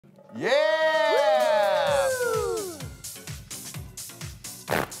Yeah!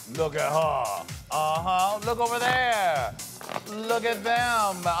 Look at her. Look over there. Look at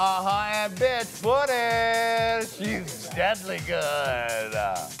them. And Biqtch Puddin. She's deadly good.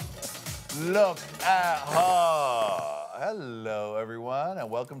 Look at her. Hello, everyone, and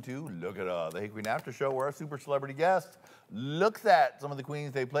welcome to Look at Her, the Hey Qween After Show, where our super celebrity guest looks at some of the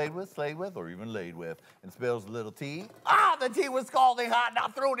queens they played with, slayed with, or even laid with, and spills a little tea. The tea was scalding hot, now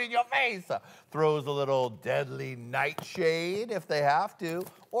throw it in your face. Throws a little deadly nightshade if they have to,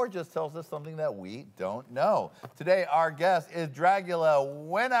 or just tells us something that we don't know. Today, our guest is Dragula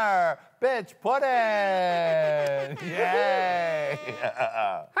winner, Biqtch Puddin. Yay!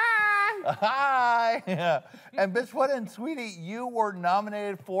 Hi! And Biqtch Puddin, sweetie, you were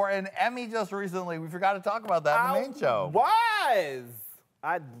nominated for an Emmy just recently. We forgot to talk about that in the main show.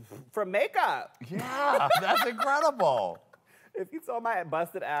 For makeup. Yeah, that's incredible. If you saw my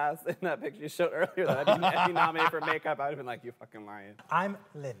busted ass in that picture you showed earlier that I'd be nominated for makeup, I would have been like, you fucking lying. I'm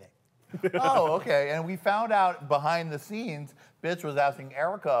living. Oh, okay. And we found out behind the scenes, Biqtch was asking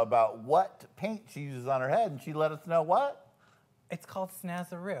Erica about what paint she uses on her head, and she let us know what? It's called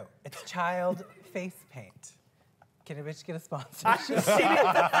Snazzaroo. It's child face paint. Can a bitch get a sponsor? She needs to sponsor.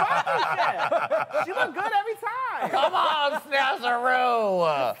 She look good every time. Come on,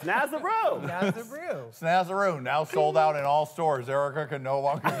 Snazzaroo! Snazzaroo. Snazzaroo. Snazzaroo, now sold out in all stores. Erica can no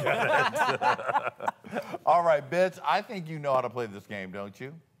longer get it. All right, Biqtch, I think you know how to play this game, don't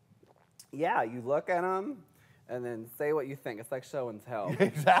you? Yeah, you look at them and then say what you think. It's like show and tell.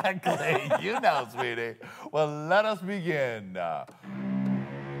 Exactly. You know, sweetie. Well, let us begin.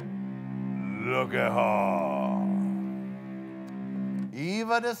 Look at her.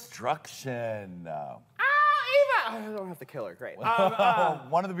 Eva Destruction. Oh, Eva! I don't have to kill her. Great.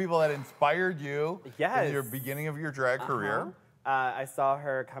 One of the people that inspired you Yes. in your beginning of your drag career. I saw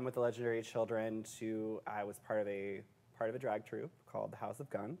her come with the Legendary Children to. I was part of a drag troupe called the House of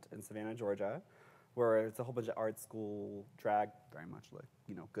Gunn in Savannah, Georgia, where it's a whole bunch of art school drag, very much like,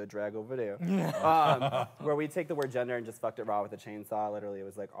 you know, good drag over there, where we take the word gender and just fucked it raw with a chainsaw. Literally, it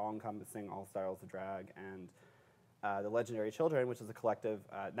was like all-encompassing, all styles of drag. And the Legendary Children, which is a collective,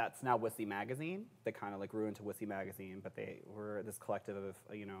 that's now Wussy Magazine. They kind of like grew into Wussy Magazine, but they were this collective of,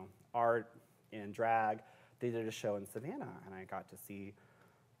 you know, art and drag. They did a show in Savannah, and I got to see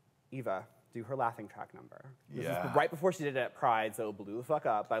Eva do her laughing track number. This is right before she did it at Pride, so it blew the fuck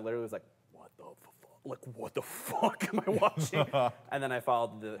up. I literally was like, what the fuck am I watching? And then I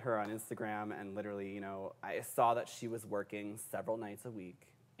followed her on Instagram, and literally, you know, I saw that she was working several nights a week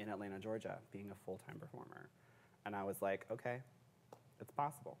in Atlanta, Georgia, being a full-time performer. And I was like, okay, it's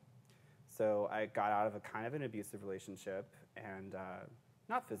possible. So I got out of a kind of an abusive relationship, and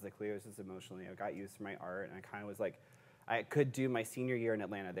not physically, it was just emotionally. I got used to my art, and I kind of was like, I could do my senior year in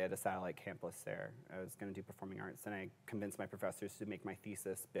Atlanta. They had a satellite campus there. I was going to do performing arts, and I convinced my professors to make my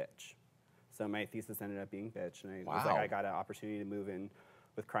thesis Biqtch. So my thesis ended up being Biqtch, and I was like, I got an opportunity to move in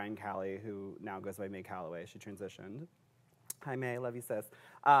with Crying Callie, who now goes by May Calloway. She transitioned. Hi, May, love you, sis.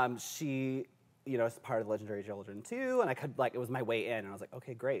 She, you know, is part of the Legendary Children too, and I could, like, it was my way in, and I was like,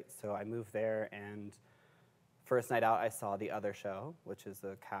 okay, great. So I moved there, and first night out, I saw the other show, which is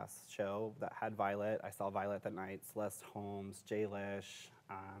a cast show that had Violet. I saw Violet that night, Celeste Holmes, Jay Lish,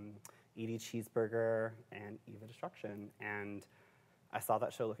 Edie Cheeseburger, and Eva Destruction. And I saw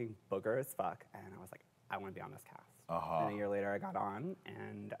that show looking booger as fuck, and I was like, I want to be on this cast. And a year later, I got on,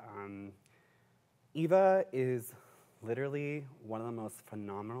 and Eva is literally one of the most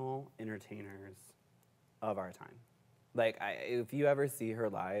phenomenal entertainers of our time. Like, if you ever see her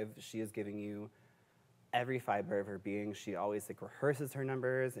live, she is giving you every fiber of her being. She always like rehearses her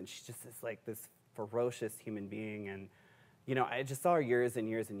numbers, and she just is like this ferocious human being. And you know, I just saw her years and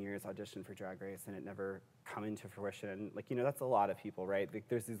years and years audition for Drag Race, and it never come into fruition. And like, you know, that's a lot of people, right? Like,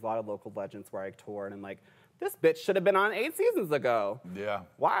 there's these lot of local legends where I tour, and I'm like, this bitch should have been on 8 seasons ago. Yeah.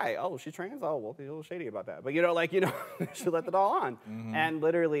 Why? Oh, she trains? Oh, we'll be a little shady about that. But you know, like, you know, she let it all on. And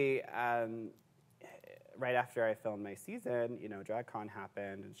literally, right after I filmed my season, you know, DragCon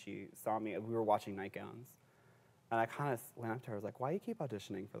happened, and she saw me, and we were watching Nightgowns. And I kind of went up to her, I was like, why do you keep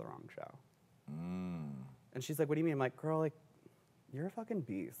auditioning for the wrong show? And she's like, what do you mean? I'm like, girl, like, you're a fucking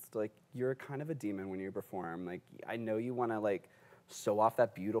beast. Like, you're kind of a demon when you perform. Like, I know you want to, like, show off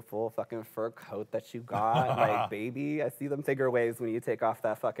that beautiful fucking fur coat that you got. Like, baby, I see them figure ways when you take off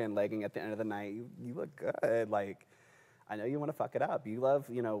that fucking legging at the end of the night. You look good. Like, I know you want to fuck it up. You love,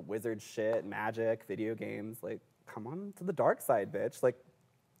 you know, wizard shit, magic, video games. Like, come on to the dark side, bitch. Like,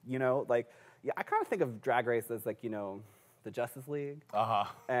 you know, like, yeah, I kind of think of Drag Race as, like, you know, the Justice League. Uh-huh.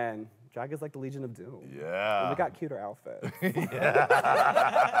 And drag is like the Legion of Doom. Yeah. And we got cuter outfits.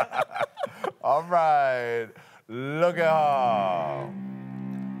 All right. Look at her.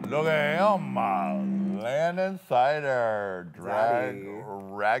 Look at him. Landon Cider,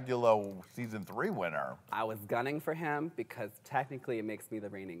 Dragula season 3 winner. I was gunning for him because technically it makes me the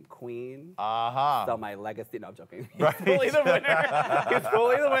reigning queen. Uh-huh. So my legacy, no, I'm joking. Right. He's fully the winner. He's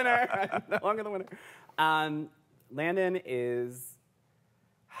fully the winner. I'm no longer the winner. Landon is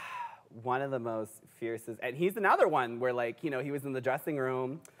one of the most fiercest, and he's another one where, like, you know, he was in the dressing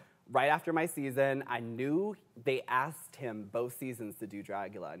room right after my season. I knew they asked him both seasons to do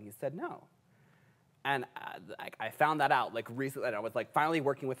Dragula, and he said no. And I found that out like recently. And I was like finally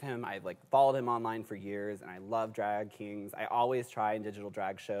working with him. I like followed him online for years, and I love Drag Kings. I always try in digital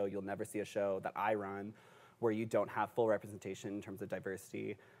drag show. You'll never see a show that I run where you don't have full representation in terms of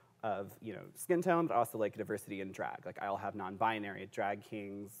diversity of, you know, skin tone, but also like diversity in drag. Like I'll have non-binary, drag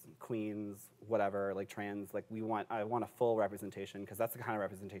kings, queens, whatever, like trans. Like I want a full representation because that's the kind of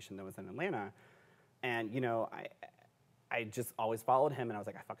representation that was in Atlanta. And you know, I just always followed him, and I was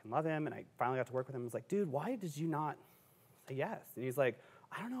like, I fucking love him. And I finally got to work with him. I was like, dude, why did you not say yes? And he's like,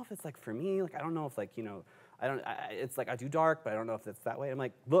 I don't know if it's like for me. Like I don't know if like, you know, it's like I do dark, but I don't know if it's that way. I'm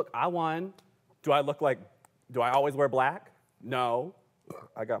like, look, I won. Do I always wear black? No.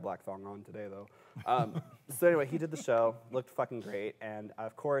 I got a black thong on today, though. So anyway, he did the show, looked fucking great, and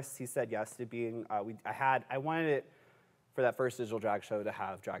of course he said yes to being. I wanted it for that first digital drag show to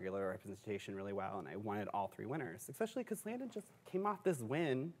have Dragula representation really well, and I wanted all 3 winners, especially because Landon just came off this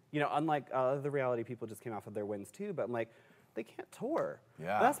win. You know, unlike the reality people just came off of their wins too, but I'm like, they can't tour.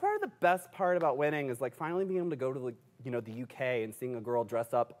 Yeah. And that's part of the best part about winning is like finally being able to go to the, you know, the UK and seeing a girl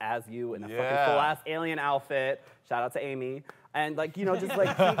dress up as you in a fucking full-ass alien outfit. Shout out to Amy. And like, you know, just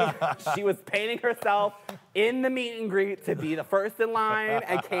like she was painting herself in the meet and greet to be the first in line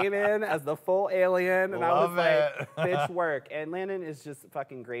and came in as the full alien. And I was like, bitch work. And Landon is just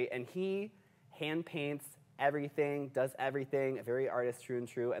fucking great. And he hand paints everything, does everything, very artist true and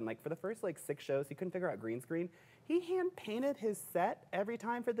true. And like for the first like 6 shows, he couldn't figure out green screen. He hand painted his set every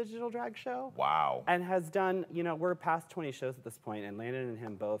time for the digital drag show. Wow. And has done, you know, we're past 20 shows at this point, and Landon and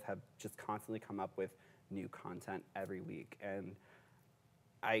him both have just constantly come up with new content every week. And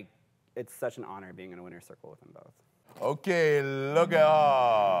it's such an honor being in a winner's circle with them both. Okay, look at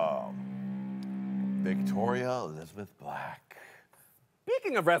her. Victoria Elizabeth Black.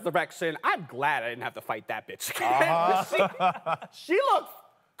 Speaking of resurrection, I'm glad I didn't have to fight that bitch. She looks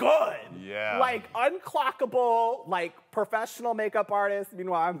good. Yeah. Like unclockable, like professional makeup artist.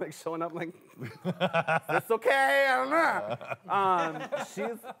 Meanwhile, I'm like showing up like, it's okay, I don't know.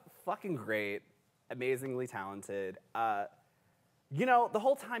 She's fucking great, amazingly talented. You know, the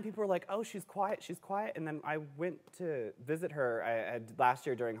whole time people were like, oh, she's quiet. And then I went to visit her. Last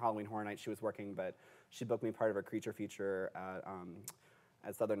year during Halloween Horror Nights, she was working, but she booked me part of a creature feature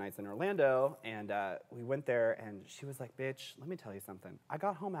at Southern Nights in Orlando, and we went there, and she was like, bitch, let me tell you something. I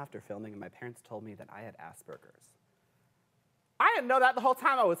got home after filming, and my parents told me that I had Asperger's. I didn't know that the whole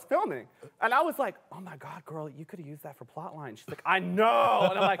time I was filming. And I was like, oh my God, girl, you could have used that for plotline. She's like, I know.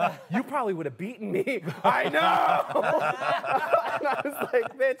 And I'm like, you probably would have beaten me. I know. And I was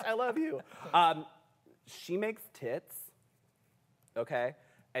like, bitch, I love you. She makes tits, okay?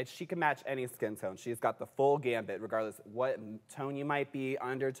 And she can match any skin tone. She's got the full gambit, regardless what tone you might be,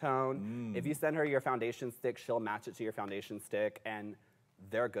 undertone. If you send her your foundation stick, she'll match it to your foundation stick, and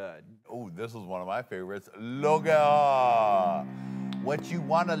they're good. Oh, this is one of my favorites. Look at her. What you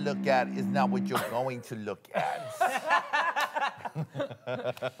want to look at is not what you're going to look at.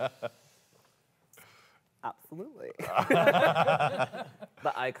 Absolutely.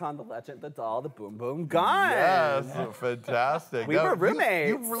 The icon, the legend, the doll, the boom boom gun. Yes, fantastic. We were roommates.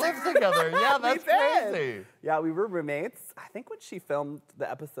 You lived together. Yeah, that's crazy. Yeah, we were roommates. I think when she filmed the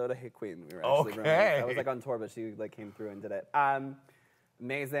episode of Hey Qween, we were actually roommates. I was like on tour, but she like came through and did it.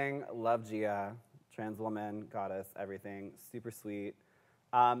 Amazing. Love Gia. Trans woman, goddess, everything. Super sweet.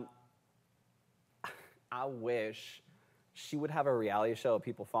 I wish she would have a reality show of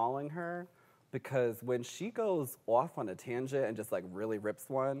people following her, because when she goes off on a tangent and just like really rips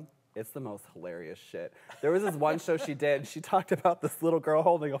one, it's the most hilarious shit. There was this one show she did, she talked about this little girl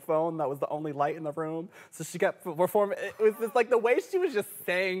holding a phone that was the only light in the room. So she kept performing, it was just like the way she was just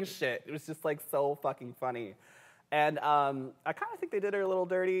saying shit. It was just like so fucking funny. And I kind of think they did her a little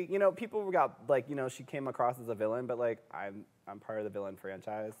dirty. You know, people got like, you know, she came across as a villain, but like I'm part of the villain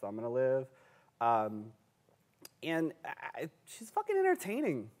franchise, so I'm gonna live. And she's fucking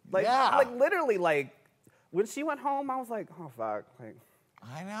entertaining. Like, like literally, like when she went home, I was like, oh fuck, like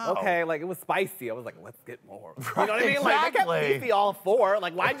I know. Okay, like, it was spicy. I was like, let's get more. You know what I mean? Exactly. Like, I kept Fifi all 4.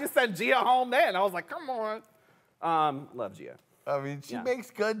 Like, why'd you send Gia home then? I was like, come on. Love Gia. I mean, she makes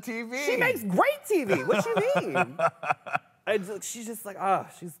good TV. She makes great TV. What you mean? She's just like,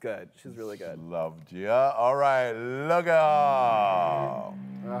 she's good. She's really good. Love Gia. All right, look at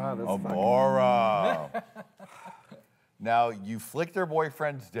Amora. Now, you flicked her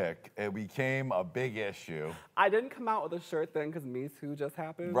boyfriend's dick. It became a big issue. I didn't come out with a shirt then because Me Too just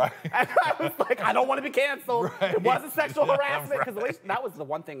happened. Right. And I was like, I don't want to be canceled. Right. It wasn't sexual harassment. Because Right. that was the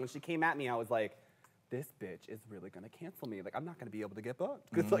one thing when she came at me, I was like, this bitch is really going to cancel me. Like, I'm not going to be able to get booked.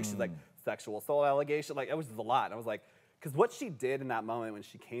 Because like, she's like, sexual assault allegation. Like, it was just a lot. And I was like, because what she did in that moment when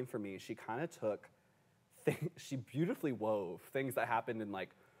she came for me, she kind of took she beautifully wove things that happened in like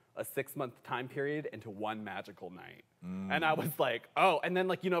a 6-month time period into one magical night. And I was like, oh, and then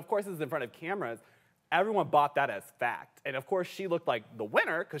like, you know, of course this is in front of cameras. Everyone bought that as fact. And of course she looked like the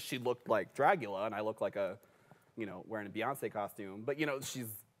winner because she looked like Dragula and I look like a, you know, wearing a Beyonce costume. But you know,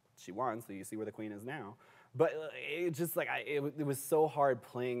 she won, so you see where the queen is now. But it just like, it was so hard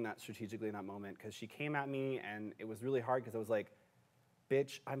playing that strategically in that moment because she came at me and it was really hard because I was like,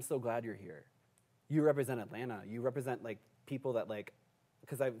 bitch, I'm so glad you're here. You represent Atlanta. You represent like people that like,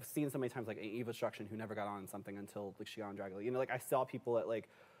 because I've seen so many times like Eva Struction who never got on something until like she got on Dragula. You know, like I saw people at like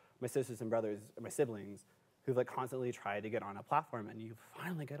my sisters and brothers, my siblings, who've like constantly tried to get on a platform and you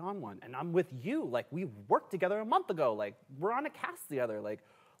finally get on one. And I'm with you. Like we worked together a month ago. Like we're on a cast together. Like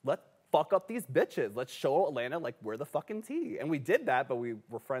let's fuck up these bitches. Let's show Atlanta like we're the fucking tea. And we did that, but we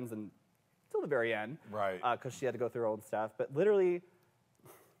were friends until the very end. Right. Because she had to go through her own stuff. But literally,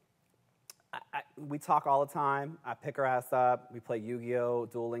 we talk all the time. I pick her ass up. We play Yu-Gi-Oh,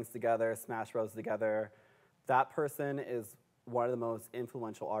 Duel Links together, Smash Bros together. That person is one of the most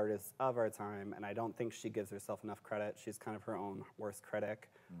influential artists of our time, and I don't think she gives herself enough credit. She's kind of her own worst critic,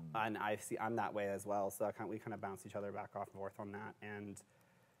 and I'm that way as well. So we kind of bounce each other back off and forth on that, and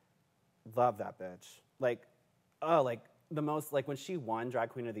love that bitch. Like, like the most like when she won Drag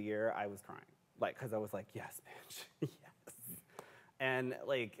Queen of the Year, I was crying, like because I was like, yes, bitch, yes. And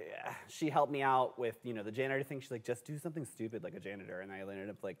like, she helped me out with, you know, the janitor thing. She's like, just do something stupid like a janitor. And I ended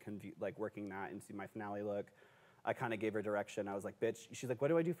up like working that into my finale look. I kind of gave her direction. I was like, bitch, she's like, what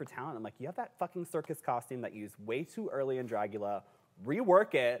do I do for talent? I'm like, you have that fucking circus costume that you used way too early in Dragula.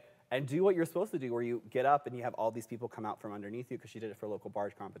 Rework it and do what you're supposed to do where you get up and you have all these people come out from underneath you because she did it for a local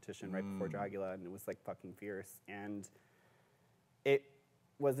barge competition right before Dragula. And it was like fucking fierce. And it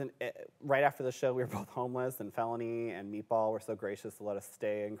wasn't right after the show we were both homeless and Felony and Meatball were so gracious to let us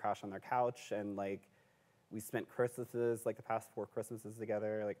stay and crash on their couch and like we spent Christmases like the past 4 Christmases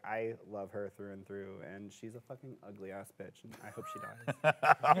together. Like I love her through and through and she's a fucking ugly ass bitch and I hope she dies.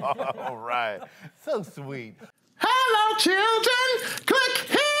 All right. So sweet. Hello, children. Click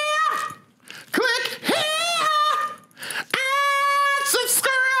here. Click here. And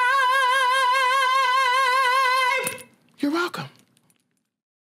subscribe. You're welcome.